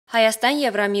Հայաստան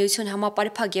Եվրամիություն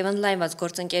համապարփակ եւ ընդլայնված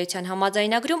գործընկերության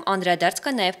համաձայնագրում անդրադարձ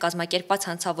կա նաեւ կազմակերպված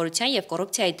հանցավորության եւ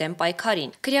կոռուպցիայի դեմ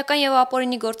պայքարին։ Քրեական եւ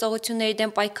ապօրինի գործողությունների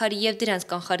դեմ պայքարի եւ դրանց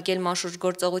կանխարգելման շուրջ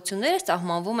գործողությունները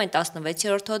սահմանվում են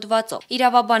 16-րդ հոդվածով։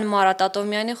 Իրավաբան Մարատ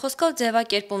Ատոմյանի խոսքով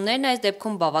ձևակերպումներն այս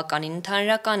դեպքում բավականին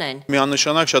ընդհանրական են։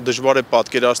 Միանշանակ շատ դժվար է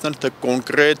պատկերացնել, թե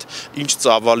կոնկրետ ինչ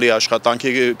ծավալի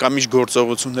աշխատանքի կամ ինչ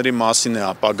գործողությունների մասին է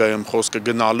ապագայում խոսքը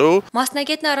գնալու։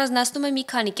 Մասնակետն առանձնացնում է մի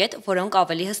քանի կետ, որոնք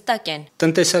ավելի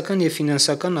Տնտեսական եւ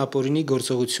ֆինանսական ապօրինի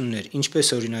գործողություններ, ինչպես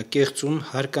օրինակ կեղծում,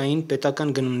 հարկային,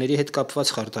 պետական գնումների հետ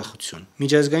կապված խարդախություն,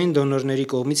 միջազգային դոնորների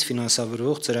կողմից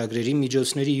ֆինանսավորվող ծրագրերի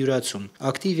միջոցների յուրացում,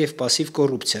 ակտիվ եւ պասիվ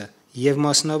կոռուպցիա եւ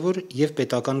մասնավոր եւ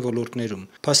պետական ոլորտներում,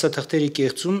 փաստաթղթերի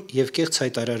կեղծում եւ կեղծ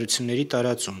հայտարարությունների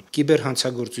տարածում,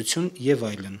 կիբերհանցագործություն եւ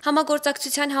այլն։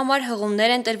 Համագործակցության համար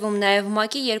հղումներ են տրվում նաեւ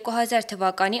ՄԱԿ-ի 2000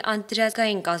 թվականի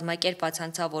անդրադարձային կազմակերպված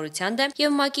հանցավորության դեմ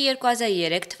եւ ՄԱԿ-ի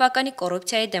 2003 թվականի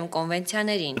կոռուպցիայի դեմ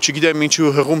կոնվենցիաներին։ Չգիտեմ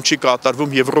ինչու հղում չի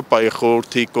կատարվում Եվրոպայի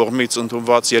խորհրդի կողմից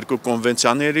ընդունված երկու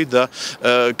կոնվենցիաների, դա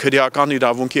քրեական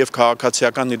իրավունքի եւ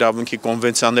քաղաքացիական իրավունքի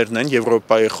կոնվենցիաներն են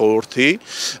Եվրոպայի խորհրդի,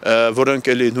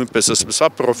 որոնք էլի նույնպես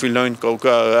պրոֆիլային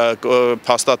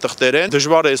փաստաթղթեր են։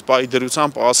 Դժվար է այս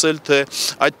պայդրությամբ ասել, թե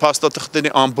այդ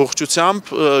փաստաթղթերի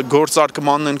ամբողջությամբ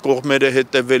գործարկմանն են կողմերը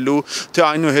հետևելու, թե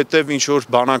այնուհետև ինչ որ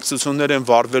բանակցություններ են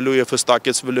վարվելու եւ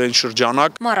հստակեցվելու են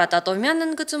շրջանակ։ Մարատ Ատոմյանն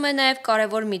ընդգծում է նաեւ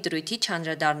կարևոր մի դրույթի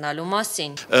չանդրադառնալու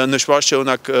մասին։ Նշված չէ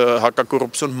օրինակ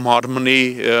հակակոռուպցիոն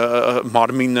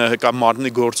մարմինը կամ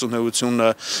մարմնի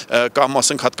գործունեությունը կամ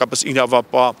ասենք հատկապես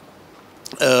իրավապահ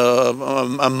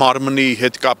մարմնի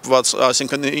հետ կապված,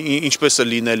 այսինքն ինչպես է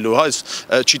լինելու, այս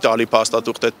չի տալի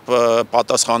փաստաթուղթ այդ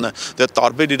պատասխանը, դե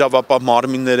տարբեր իրավապահ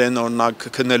մարմիններ են օրինակ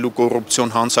քննելու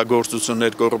կոռուպցիոն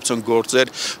հանցագործություններ, կոռուպցիոն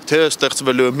գործեր, թե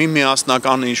ստեղծվելու է մի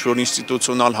միասնական ինչ-որ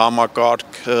ինստիտուցիոնալ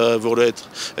համակարգ, որը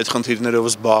այդ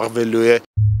խնդիրներով զբաղվելու է։